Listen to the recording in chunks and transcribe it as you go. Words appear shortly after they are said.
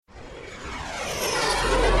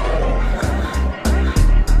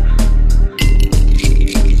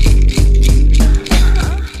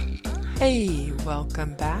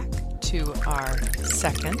Welcome back to our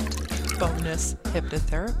second bonus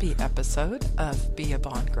hypnotherapy episode of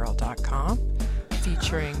beabondgirl.com,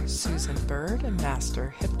 featuring Susan Bird, a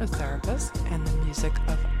Master Hypnotherapist, and the music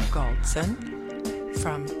of Goldson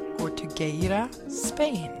from Ortigueira,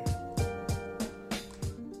 Spain.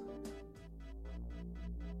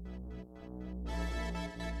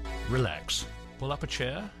 Relax, pull up a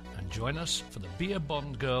chair, and join us for the Be a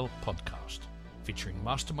Bond Girl podcast, featuring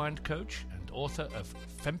mastermind coach and author of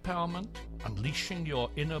Fempowerment, Unleashing Your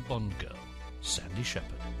Inner Bond Girl, Sandy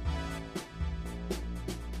Shepard.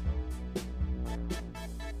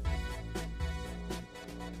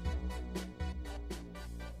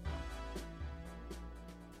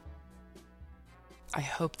 I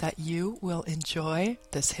hope that you will enjoy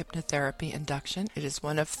this hypnotherapy induction. It is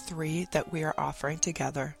one of 3 that we are offering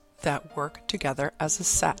together that work together as a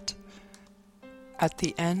set. At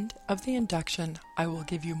the end of the induction, I will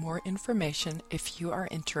give you more information if you are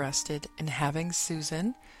interested in having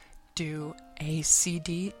Susan do a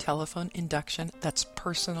CD telephone induction that's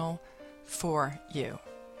personal for you.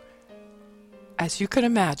 As you can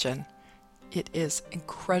imagine, it is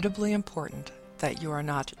incredibly important that you are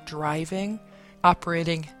not driving,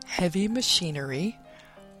 operating heavy machinery,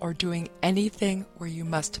 or doing anything where you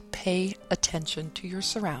must pay attention to your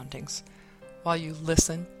surroundings while you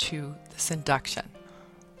listen to this induction.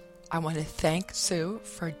 I want to thank Sue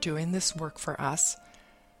for doing this work for us.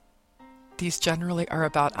 These generally are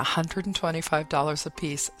about $125 a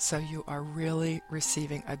piece, so you are really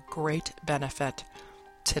receiving a great benefit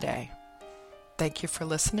today. Thank you for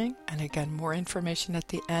listening, and again, more information at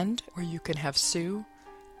the end where you can have Sue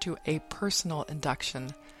do a personal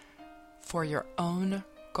induction for your own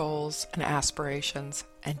goals and aspirations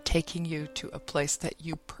and taking you to a place that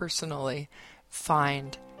you personally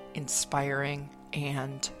find inspiring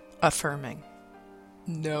and affirming.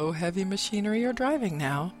 No heavy machinery or driving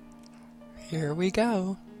now. Here we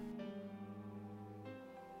go.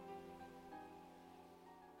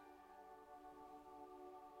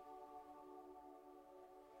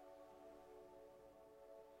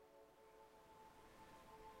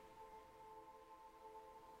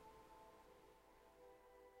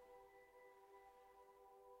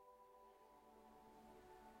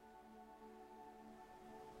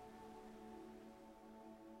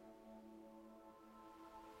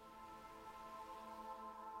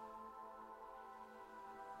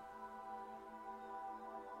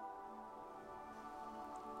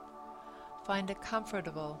 Find a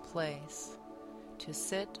comfortable place to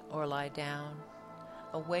sit or lie down,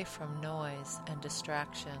 away from noise and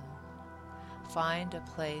distraction. Find a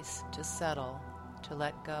place to settle, to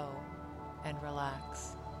let go, and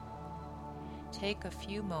relax. Take a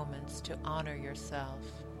few moments to honor yourself,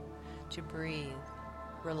 to breathe,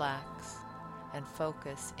 relax, and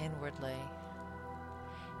focus inwardly.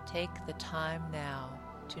 Take the time now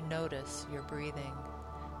to notice your breathing,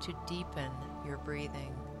 to deepen your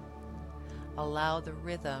breathing. Allow the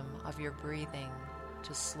rhythm of your breathing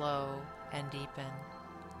to slow and deepen.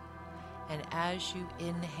 And as you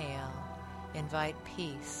inhale, invite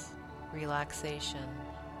peace, relaxation.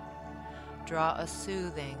 Draw a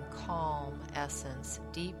soothing, calm essence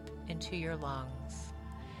deep into your lungs.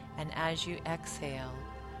 And as you exhale,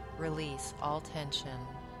 release all tension.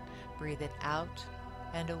 Breathe it out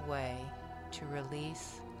and away to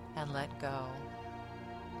release and let go.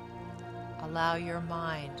 Allow your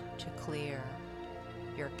mind to clear,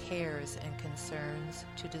 your cares and concerns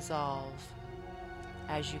to dissolve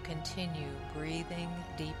as you continue breathing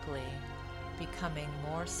deeply, becoming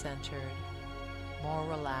more centered, more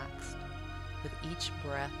relaxed with each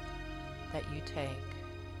breath that you take.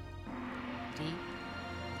 Deep,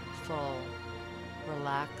 full,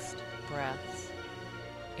 relaxed breaths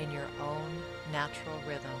in your own natural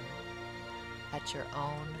rhythm, at your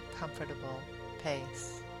own comfortable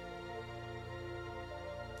pace.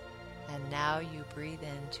 And now you breathe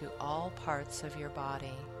into all parts of your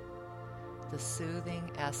body. The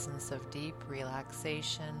soothing essence of deep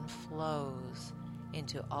relaxation flows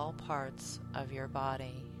into all parts of your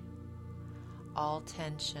body. All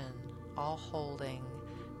tension, all holding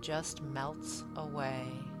just melts away.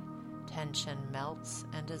 Tension melts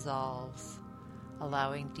and dissolves,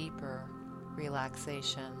 allowing deeper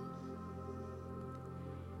relaxation.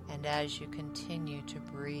 And as you continue to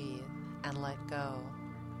breathe and let go,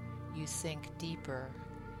 you sink deeper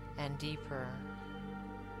and deeper.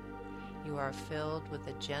 You are filled with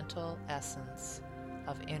a gentle essence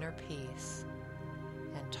of inner peace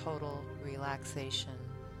and total relaxation.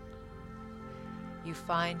 You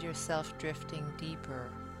find yourself drifting deeper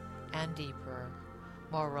and deeper,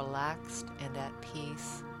 more relaxed and at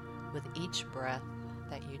peace with each breath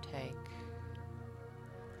that you take.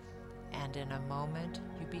 and in a moment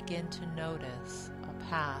you begin to notice a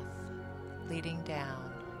path leading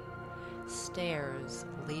down, stairs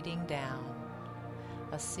leading down,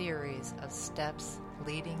 a series of steps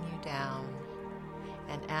leading you down,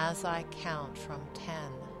 and as I count from 10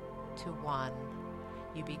 to 1,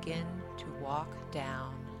 you begin to walk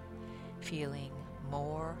down, feeling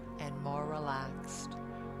more and more relaxed,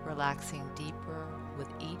 relaxing deeper with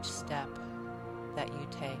each step that you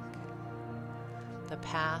take. The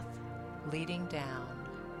path leading down,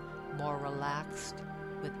 more relaxed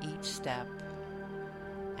with each step,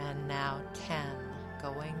 and now 10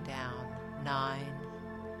 going down, 9,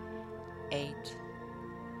 8,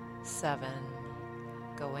 7,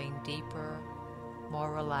 going deeper,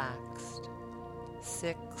 more relaxed,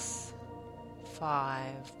 6,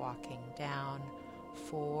 5, walking down,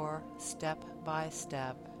 4, step by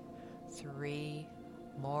step, 3,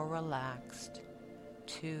 more relaxed,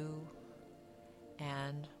 2,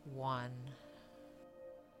 and 1.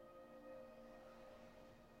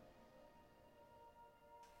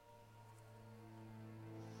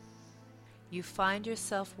 You find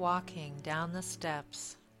yourself walking down the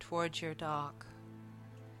steps towards your dock,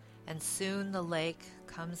 and soon the lake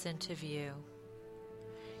comes into view.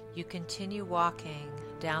 You continue walking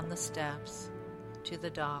down the steps to the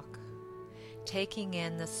dock, taking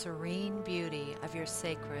in the serene beauty of your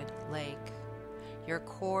sacred lake, your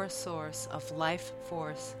core source of life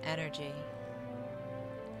force energy.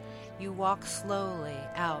 You walk slowly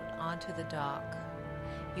out onto the dock.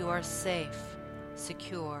 You are safe,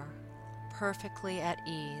 secure, perfectly at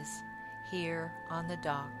ease here on the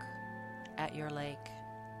dock at your lake.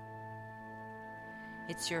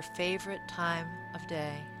 It's your favorite time of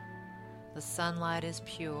day. The sunlight is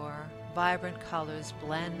pure, vibrant colors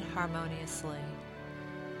blend harmoniously.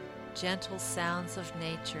 Gentle sounds of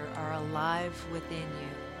nature are alive within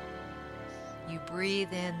you. You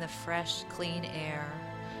breathe in the fresh, clean air,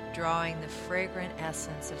 drawing the fragrant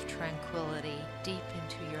essence of tranquility deep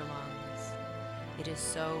into your lungs. It is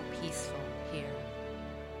so peaceful here.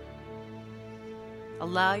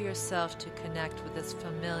 Allow yourself to connect with this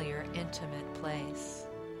familiar, intimate place.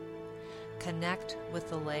 Connect with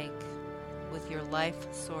the lake, with your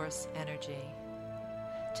life source energy.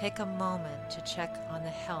 Take a moment to check on the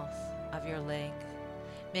health of your lake,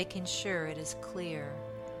 making sure it is clear,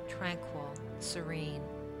 tranquil, serene.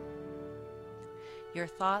 Your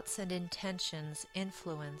thoughts and intentions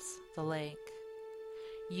influence the lake.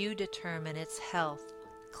 You determine its health,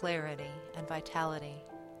 clarity, and vitality.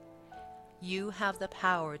 You have the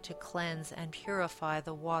power to cleanse and purify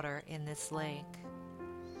the water in this lake.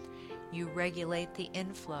 You regulate the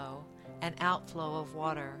inflow and outflow of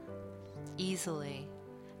water easily,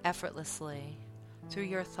 effortlessly, through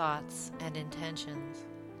your thoughts and intentions.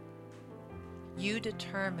 You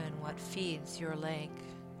determine what feeds your lake.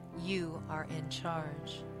 You are in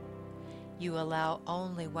charge. You allow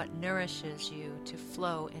only what nourishes you to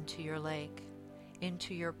flow into your lake,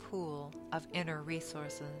 into your pool of inner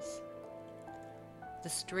resources. The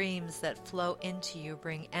streams that flow into you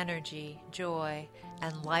bring energy, joy,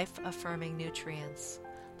 and life-affirming nutrients.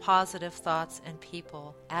 Positive thoughts and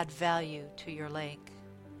people add value to your lake.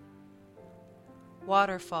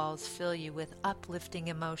 Waterfalls fill you with uplifting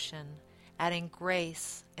emotion, adding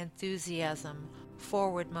grace, enthusiasm,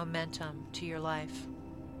 forward momentum to your life.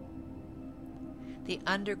 The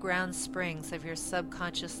underground springs of your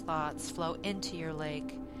subconscious thoughts flow into your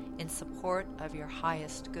lake in support of your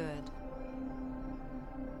highest good.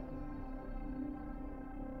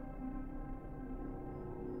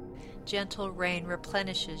 Gentle rain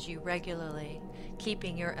replenishes you regularly,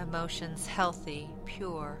 keeping your emotions healthy,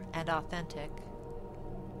 pure, and authentic.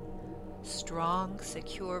 Strong,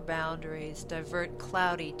 secure boundaries divert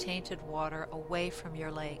cloudy, tainted water away from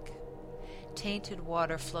your lake. Tainted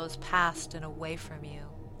water flows past and away from you.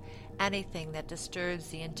 Anything that disturbs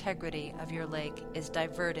the integrity of your lake is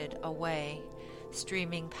diverted away,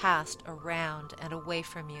 streaming past, around, and away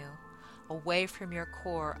from you, away from your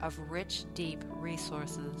core of rich, deep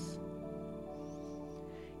resources.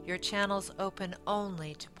 Your channels open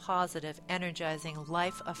only to positive, energizing,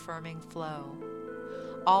 life-affirming flow.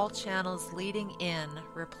 All channels leading in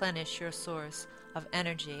replenish your source of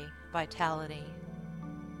energy, vitality.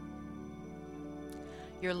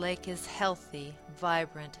 Your lake is healthy,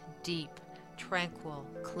 vibrant, deep, tranquil,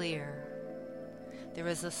 clear. There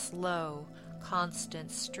is a slow,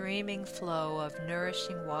 constant, streaming flow of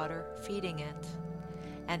nourishing water feeding it,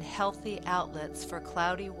 and healthy outlets for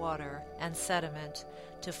cloudy water and sediment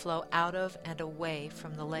to flow out of and away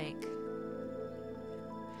from the lake.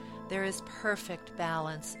 There is perfect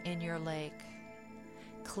balance in your lake.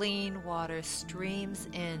 Clean water streams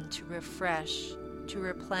in to refresh, to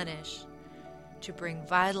replenish, to bring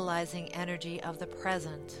vitalizing energy of the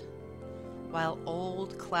present, while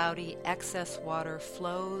old, cloudy, excess water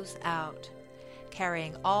flows out,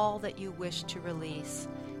 carrying all that you wish to release,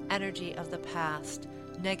 energy of the past,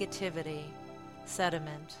 negativity,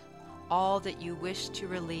 sediment. All that you wish to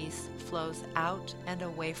release flows out and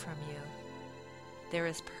away from you. There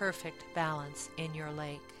is perfect balance in your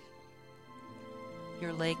lake.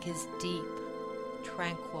 Your lake is deep,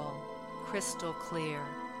 tranquil, crystal clear,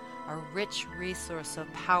 a rich resource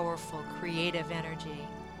of powerful, creative energy.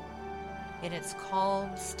 In its calm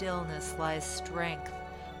stillness lies strength,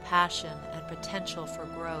 passion, and potential for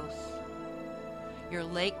growth. Your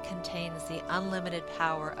lake contains the unlimited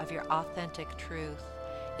power of your authentic truth.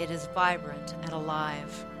 It is vibrant and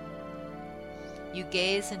alive. You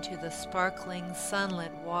gaze into the sparkling,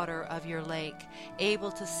 sunlit water of your lake,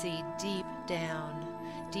 able to see deep down,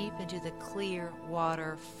 deep into the clear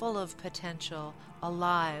water, full of potential,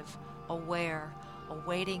 alive, aware,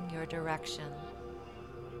 awaiting your direction.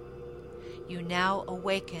 You now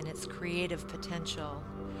awaken its creative potential.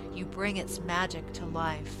 You bring its magic to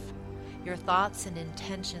life. Your thoughts and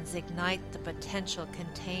intentions ignite the potential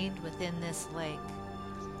contained within this lake.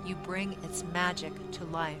 You bring its magic to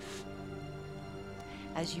life.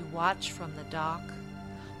 As you watch from the dock,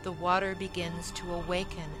 the water begins to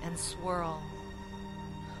awaken and swirl.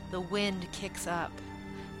 The wind kicks up,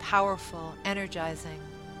 powerful, energizing.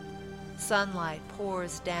 Sunlight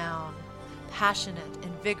pours down, passionate,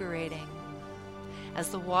 invigorating, as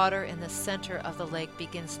the water in the center of the lake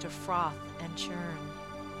begins to froth and churn.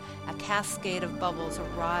 A cascade of bubbles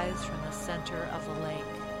arise from the center of the lake.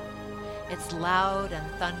 It's loud and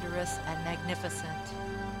thunderous and magnificent.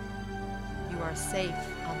 You are safe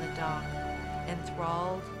on the dock,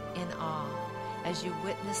 enthralled in awe, as you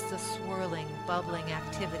witness the swirling, bubbling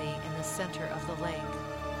activity in the center of the lake.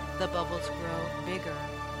 The bubbles grow bigger,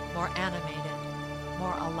 more animated,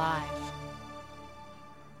 more alive.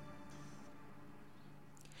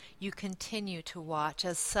 You continue to watch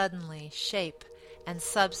as suddenly shape and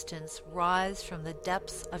substance rise from the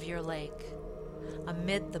depths of your lake.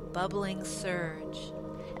 Amid the bubbling surge,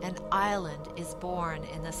 an island is born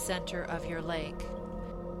in the center of your lake.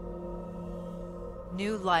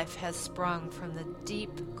 New life has sprung from the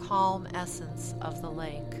deep, calm essence of the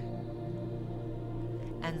lake.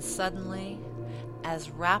 And suddenly,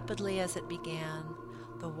 as rapidly as it began,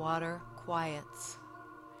 the water quiets.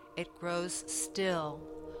 It grows still,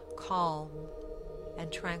 calm,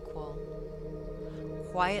 and tranquil,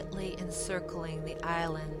 quietly encircling the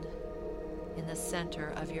island in the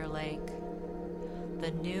center of your lake,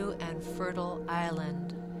 the new and fertile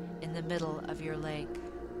island in the middle of your lake.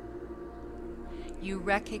 You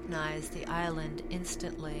recognize the island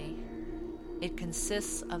instantly. It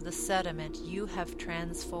consists of the sediment you have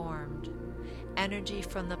transformed, energy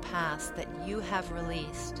from the past that you have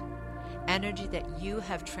released, energy that you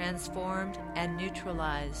have transformed and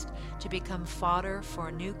neutralized to become fodder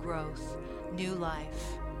for new growth, new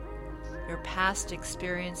life. Your past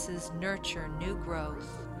experiences nurture new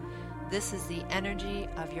growth. This is the energy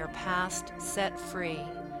of your past set free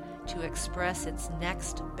to express its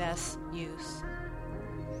next best use.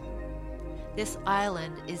 This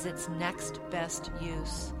island is its next best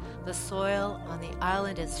use. The soil on the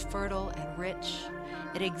island is fertile and rich.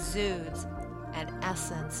 It exudes an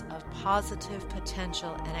essence of positive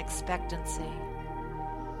potential and expectancy.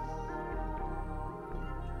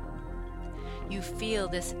 You feel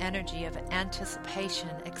this energy of anticipation,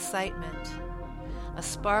 excitement. A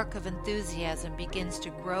spark of enthusiasm begins to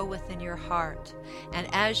grow within your heart, and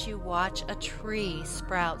as you watch, a tree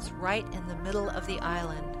sprouts right in the middle of the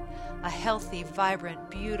island. A healthy, vibrant,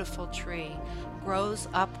 beautiful tree grows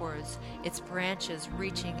upwards, its branches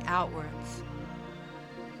reaching outwards.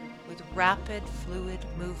 With rapid, fluid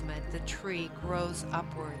movement, the tree grows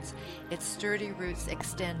upwards. Its sturdy roots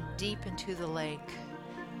extend deep into the lake.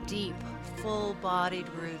 Deep, full-bodied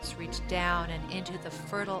roots reach down and into the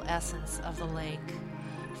fertile essence of the lake,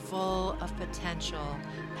 full of potential,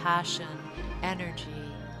 passion, energy,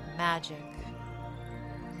 magic.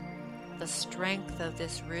 The strength of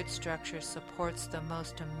this root structure supports the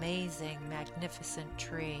most amazing, magnificent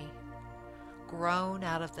tree, grown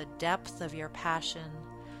out of the depth of your passion,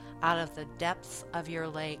 out of the depths of your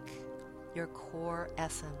lake, your core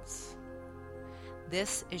essence.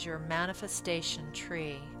 This is your manifestation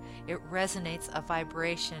tree. It resonates a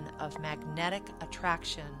vibration of magnetic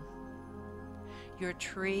attraction. Your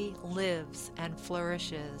tree lives and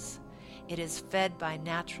flourishes. It is fed by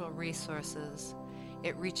natural resources.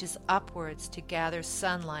 It reaches upwards to gather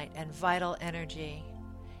sunlight and vital energy.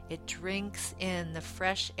 It drinks in the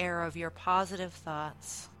fresh air of your positive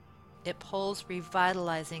thoughts. It pulls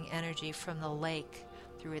revitalizing energy from the lake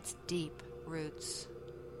through its deep roots.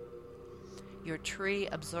 Your tree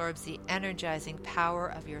absorbs the energizing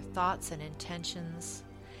power of your thoughts and intentions.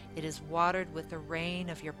 It is watered with the rain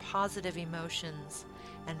of your positive emotions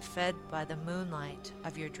and fed by the moonlight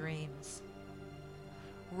of your dreams.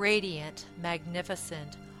 Radiant,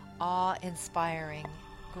 magnificent, awe-inspiring,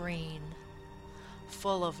 green,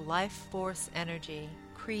 full of life force energy,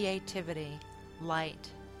 creativity, light.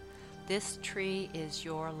 This tree is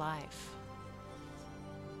your life.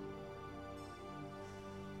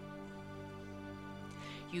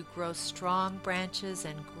 You grow strong branches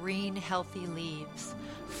and green, healthy leaves,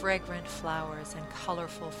 fragrant flowers and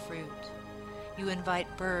colorful fruit. You invite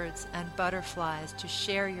birds and butterflies to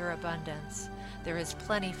share your abundance. There is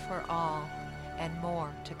plenty for all and more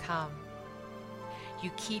to come.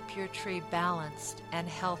 You keep your tree balanced and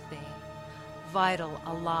healthy, vital,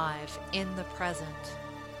 alive, in the present.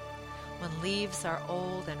 When leaves are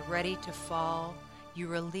old and ready to fall, you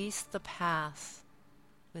release the past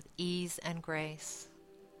with ease and grace.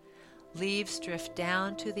 Leaves drift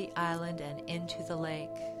down to the island and into the lake.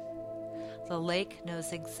 The lake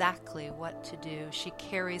knows exactly what to do. She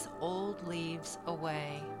carries old leaves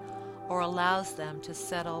away or allows them to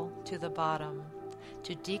settle to the bottom,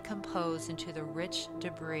 to decompose into the rich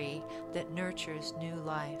debris that nurtures new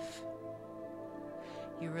life.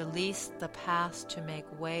 You release the past to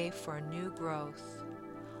make way for new growth.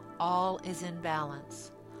 All is in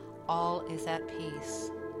balance. All is at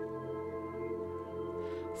peace.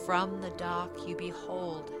 From the dock you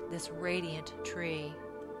behold this radiant tree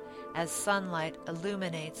as sunlight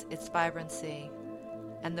illuminates its vibrancy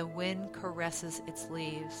and the wind caresses its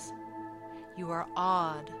leaves. You are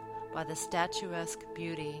awed by the statuesque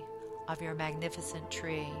beauty of your magnificent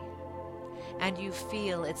tree, and you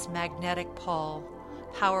feel its magnetic pull,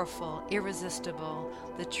 powerful, irresistible.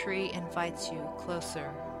 The tree invites you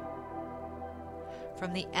closer.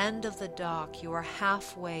 From the end of the dock, you are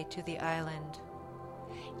halfway to the island.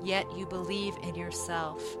 Yet you believe in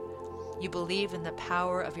yourself. You believe in the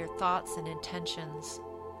power of your thoughts and intentions.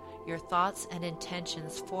 Your thoughts and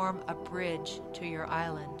intentions form a bridge to your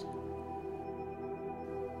island.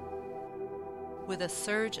 With a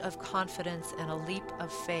surge of confidence and a leap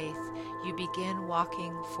of faith, you begin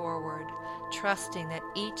walking forward, trusting that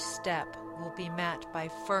each step will be met by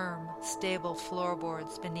firm, stable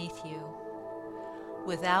floorboards beneath you.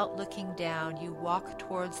 Without looking down, you walk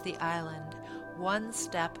towards the island, one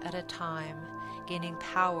step at a time, gaining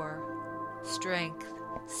power, strength,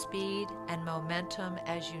 speed, and momentum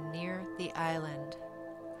as you near the island.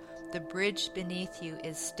 The bridge beneath you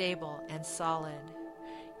is stable and solid.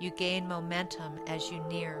 You gain momentum as you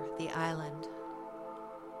near the island.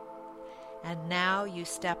 And now you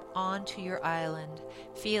step onto your island,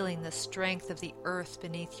 feeling the strength of the earth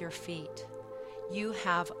beneath your feet. You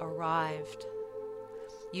have arrived.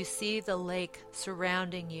 You see the lake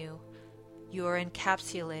surrounding you. You are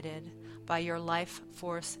encapsulated by your life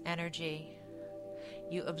force energy.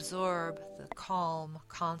 You absorb the calm,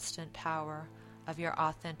 constant power of your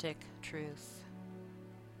authentic truth.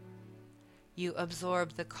 You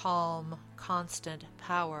absorb the calm, constant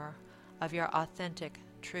power of your authentic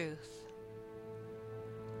truth.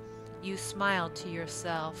 You smile to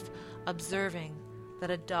yourself, observing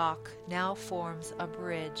that a dock now forms a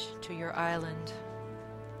bridge to your island.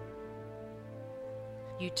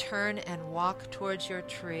 You turn and walk towards your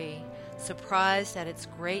tree, surprised at its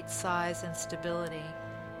great size and stability.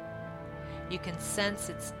 You can sense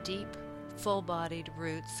its deep, full-bodied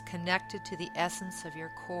roots connected to the essence of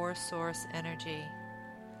your core source energy.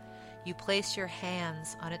 You place your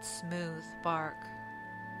hands on its smooth bark.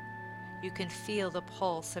 You can feel the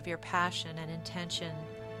pulse of your passion and intention,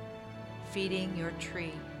 feeding your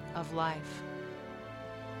tree of life.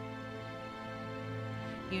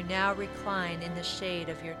 You now recline in the shade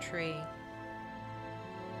of your tree.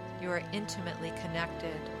 You are intimately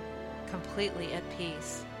connected, completely at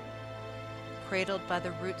peace, cradled by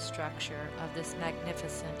the root structure of this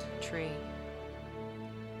magnificent tree.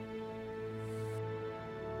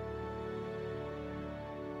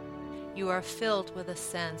 You are filled with a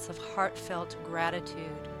sense of heartfelt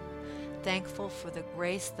gratitude, thankful for the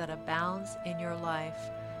grace that abounds in your life,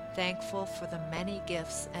 thankful for the many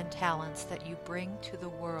gifts and talents that you bring to the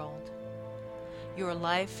world. Your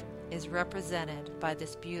life is represented by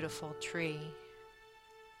this beautiful tree.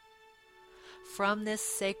 From this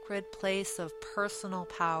sacred place of personal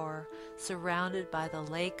power, surrounded by the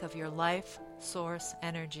lake of your life source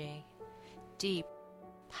energy, deep,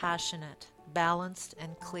 passionate, balanced,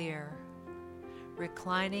 and clear,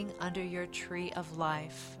 reclining under your tree of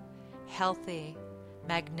life, healthy,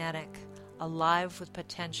 magnetic, alive with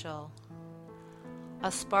potential.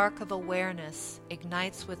 A spark of awareness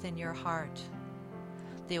ignites within your heart.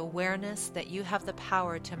 The awareness that you have the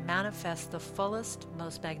power to manifest the fullest,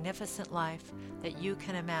 most magnificent life that you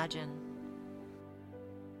can imagine.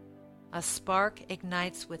 A spark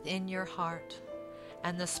ignites within your heart,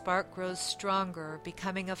 and the spark grows stronger,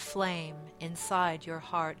 becoming a flame inside your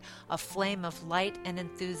heart, a flame of light and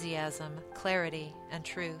enthusiasm, clarity and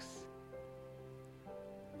truth.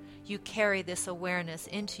 You carry this awareness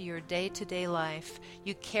into your day-to-day life.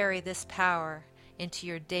 You carry this power into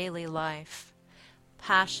your daily life.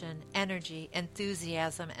 Passion, energy,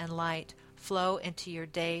 enthusiasm, and light flow into your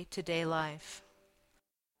day-to-day life.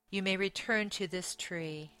 You may return to this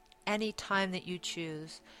tree any time that you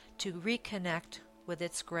choose to reconnect with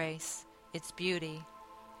its grace, its beauty,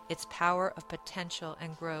 its power of potential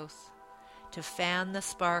and growth, to fan the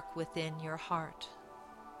spark within your heart.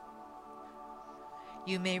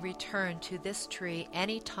 You may return to this tree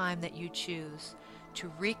any time that you choose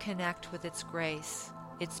to reconnect with its grace,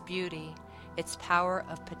 its beauty, its power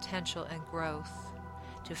of potential and growth,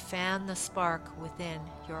 to fan the spark within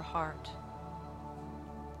your heart.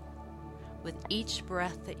 With each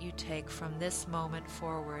breath that you take from this moment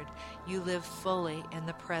forward, you live fully in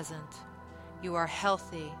the present. You are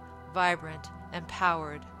healthy, vibrant,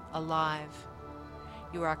 empowered, alive.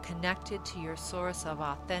 You are connected to your source of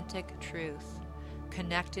authentic truth,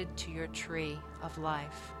 connected to your tree of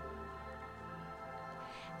life.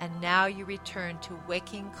 And now you return to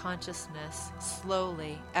waking consciousness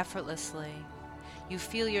slowly, effortlessly. You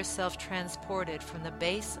feel yourself transported from the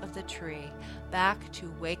base of the tree back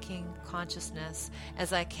to waking consciousness.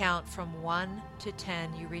 As I count from 1 to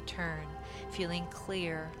 10, you return, feeling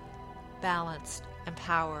clear, balanced,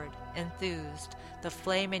 empowered, enthused. The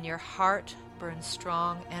flame in your heart burns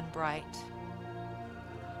strong and bright.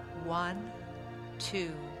 1, 2,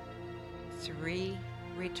 3,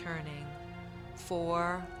 returning.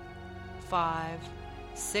 4, 5,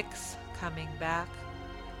 6, coming back.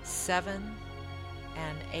 7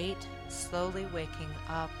 and 8, slowly waking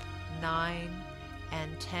up. 9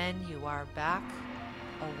 and 10, you are back,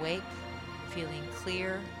 awake, feeling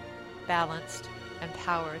clear, balanced,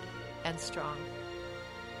 empowered, and strong.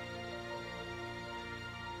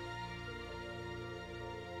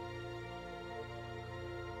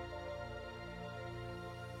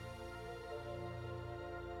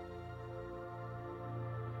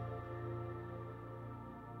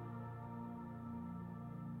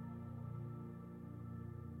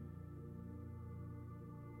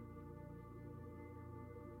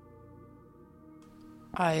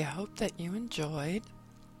 I hope that you enjoyed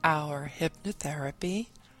our hypnotherapy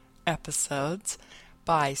episodes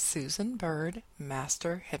by Susan Bird,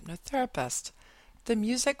 Master Hypnotherapist. The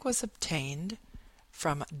music was obtained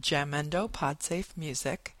from Jamendo Podsafe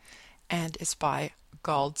Music and is by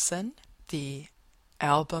Galdson. The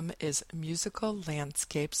album is Musical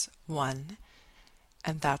Landscapes 1,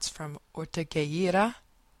 and that's from Ortegueira,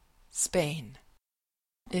 Spain.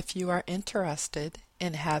 If you are interested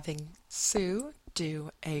in having Sue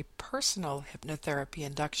do a personal hypnotherapy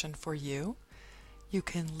induction for you, you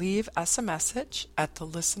can leave us a message at the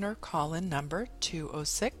listener call-in number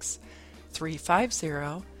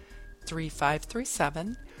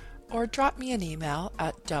 206-350-3537 or drop me an email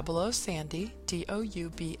at doubleosandy,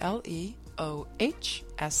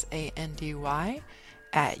 DOUBLEOHSANDY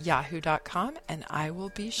 @yahoo.com, and I will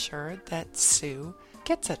be sure that Sue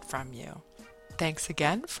gets it from you. Thanks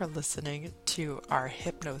again for listening to our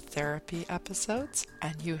hypnotherapy episodes,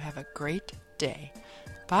 and you have a great day.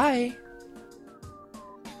 Bye!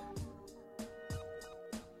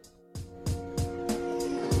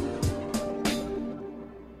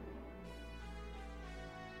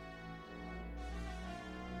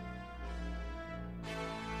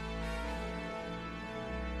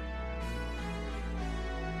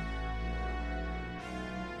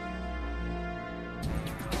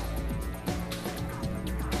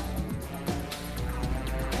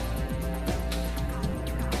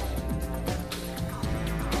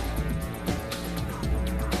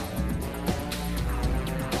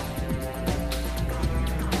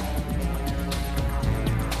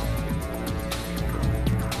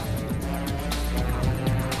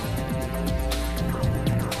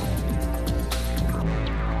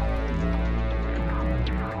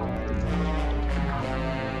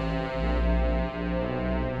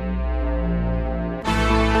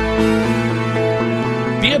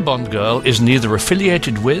 Be a Bond Girl is neither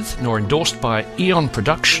affiliated with nor endorsed by Eon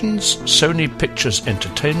Productions, Sony Pictures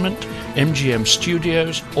Entertainment, MGM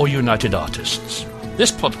Studios, or United Artists.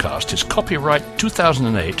 This podcast is copyright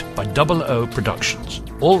 2008 by 00 Productions.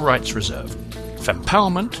 All rights reserved.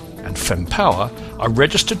 Fempowerment and Fempower are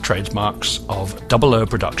registered trademarks of 00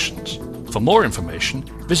 Productions. For more information,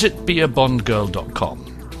 visit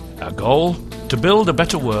beabondgirl.com. Our goal? To build a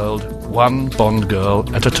better world, one Bond girl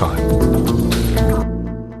at a time.